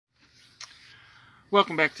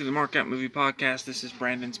Welcome back to the Markout Movie Podcast. This is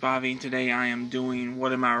Brandon Spivey, and today I am doing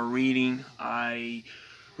What Am I Reading? I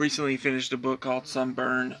recently finished a book called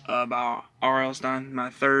Sunburn by R.L. Stine, my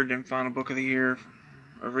third and final book of the year,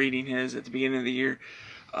 of reading his at the beginning of the year,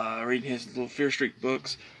 reading his little Fear Streak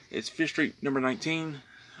books. It's Fear Streak number 19.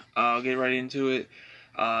 I'll get right into it.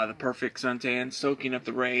 The perfect suntan, soaking up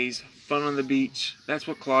the rays, fun on the beach. That's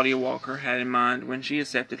what Claudia Walker had in mind when she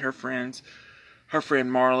accepted her friend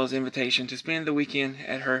Marla's invitation to spend the weekend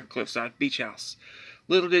at her cliffside beach house.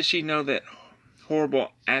 Little did she know that fatal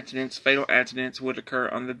accidents would occur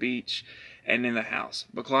on the beach and in the house.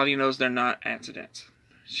 But Claudia knows they're not accidents.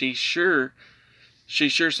 She's sure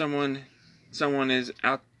someone is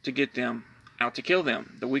out to get them, out to kill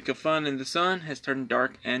them. The week of fun in the sun has turned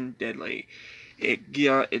dark and deadly.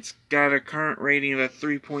 It's got a current rating of a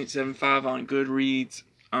 3.75 on Goodreads.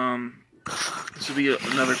 This will be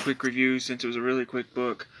another quick review since it was a really quick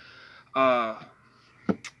book.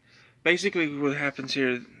 Basically what happens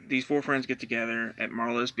here, these four friends get together at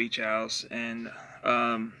Marla's beach house and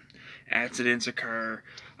accidents occur.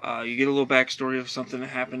 You get a little backstory of something that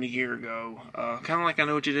happened a year ago. Kind of like I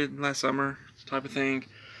Know What You Did Last Summer type of thing.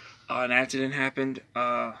 An accident happened.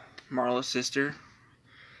 Marla's sister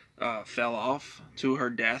fell off to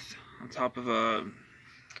her death on top of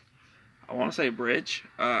I want to say a bridge.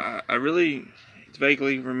 I really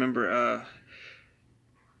vaguely remember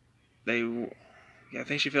I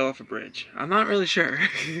think she fell off a bridge. I'm not really sure.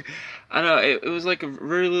 I know it was like a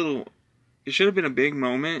very little. It should have been a big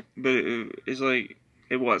moment, but it's like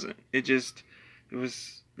it wasn't. It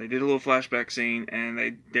was. They did a little flashback scene, and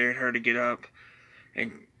they dared her to get up,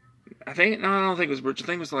 and I don't think it was a bridge. I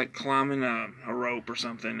think it was like climbing a rope or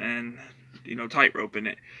something, and tight roping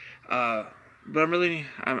it. But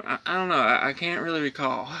I don't know. I can't really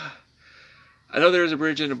recall. I know there was a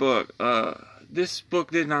bridge in the book. This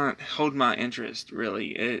book did not hold my interest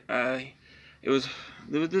really.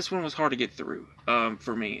 This one was hard to get through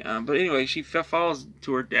for me. But anyway, she falls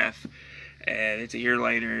to her death, and it's a year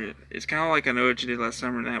later. It's kind of like I Know What You Did Last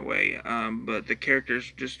Summer in that way. But the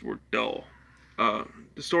characters just were dull. The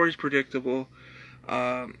story's predictable.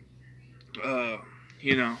 It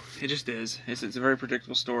just is. It's a very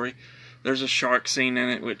predictable story. There's a shark scene in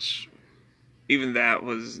it, which even that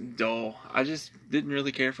was dull. I just didn't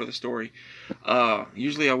really care for the story.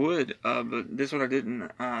 Usually I would, but this one I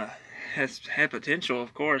didn't. Had potential,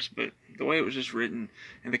 of course, but the way it was just written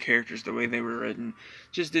and the characters, the way they were written,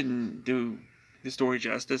 just didn't do the story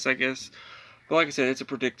justice, I guess. But like I said, it's a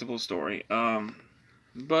predictable story.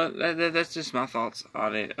 But that's just my thoughts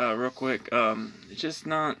on it. Real quick, it's just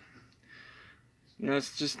not.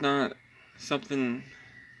 It's just not something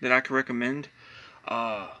that I could recommend,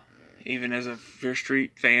 even as a Fear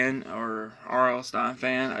Street fan or R.L. Stine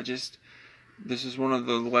fan. This is one of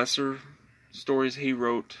the lesser stories he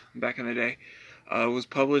wrote back in the day. It was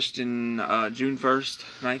published in June 1st,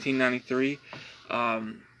 1993.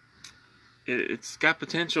 It's got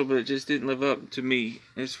potential, but it just didn't live up to me,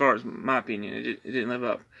 as far as my opinion. It didn't live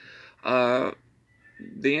up.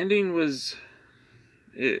 The ending was...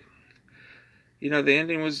 the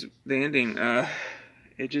ending was the ending.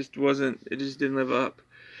 It just didn't live up.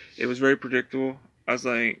 It was very predictable. I was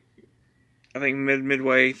like, I think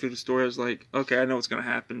midway through the story, I was like, okay, I know what's going to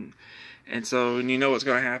happen. And so when you know what's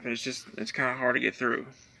going to happen, it's kind of hard to get through,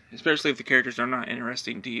 especially if the characters are not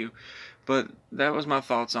interesting to you. But that was my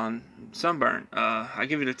thoughts on Sunburn. I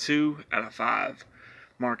give it a 2 out of 5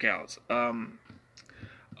 markouts.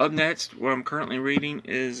 Up next, what I'm currently reading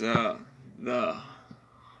is let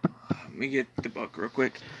me get the book real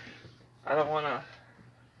quick. I don't want to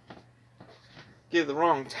give the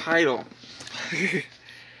wrong title.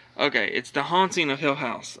 Okay, it's The Haunting of Hill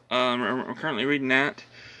House. I'm currently reading that,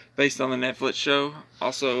 based on the Netflix show.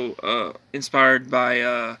 Also, inspired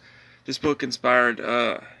by, this book inspired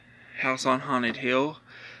House on Haunted Hill,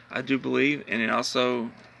 I do believe, and it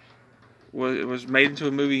also was made into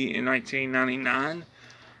a movie in 1999,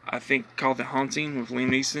 I think, called The Haunting, with Liam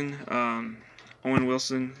Neeson, Owen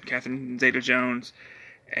Wilson, Catherine Zeta-Jones,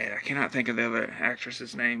 and I cannot think of the other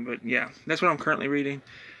actress's name, but yeah, that's what I'm currently reading.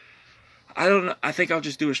 I don't know. I think I'll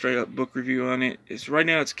just do a straight up book review on it. Right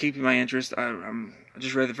now it's keeping my interest. I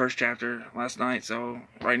just read the first chapter last night, so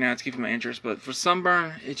right now it's keeping my interest. But for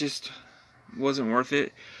Sunburn, it just wasn't worth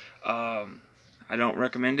it. I don't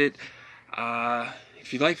recommend it.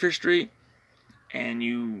 If you like Fear Street and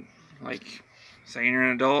you like, say you're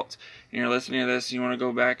an adult and you're listening to this and you want to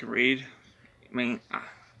go back and read,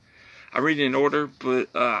 I read it in order, but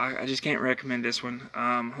I just can't recommend this one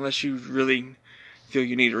unless you really feel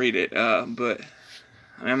you need to read it. But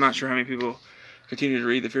I'm not sure how many people continue to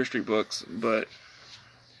read the Fear Street books, but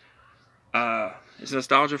It's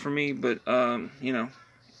nostalgia for me, but it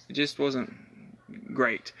just wasn't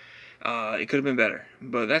great. It could have been better,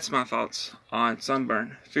 but that's my thoughts on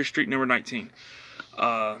Sunburn, Fear Street number 19.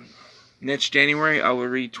 Next January, I will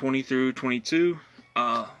read 20 through 22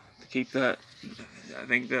 to keep that, I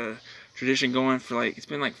think, the tradition going for it's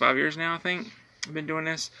been 5 years now, I think. I've been doing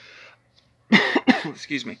this.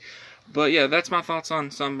 Excuse me. But yeah, that's my thoughts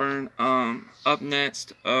on Sunburn. Up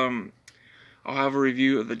next, I'll have a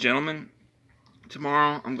review of The Gentleman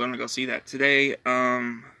tomorrow. I'm going to go see that today.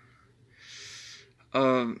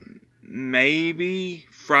 Maybe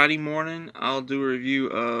Friday morning I'll do a review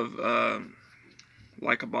of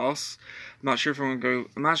Like a Boss. I'm not sure if I'm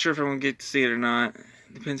gonna get to see it or not.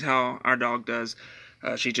 Depends how our dog does.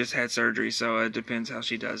 She just had surgery, so it depends how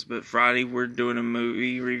she does. But Friday we're doing a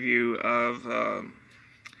movie review of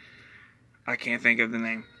I can't think of the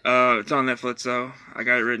name. It's on Netflix though. I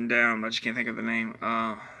got it written down, but I just can't think of the name.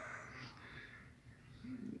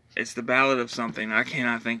 It's The Ballad of something. I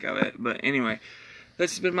cannot think of it. But anyway,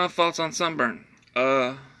 that's been my thoughts on Sunburn.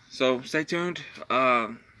 So stay tuned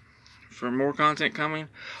for more content coming.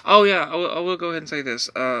 Oh yeah, I will go ahead and say this.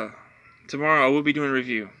 Tomorrow I will be doing a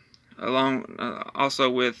review, along also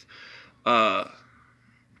with The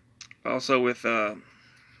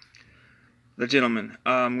Gentleman.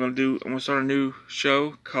 I'm gonna start a new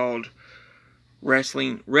show called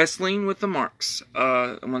Wrestling with the Marks.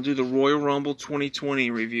 I'm gonna do the Royal Rumble 2020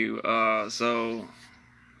 review. So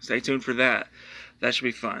stay tuned for that. That should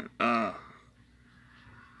be fun.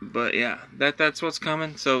 But yeah, that's what's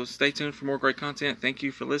coming. So stay tuned for more great content. Thank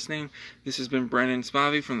you for listening. This has been Brandon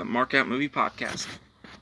Spivey from the Mark Out Movie Podcast.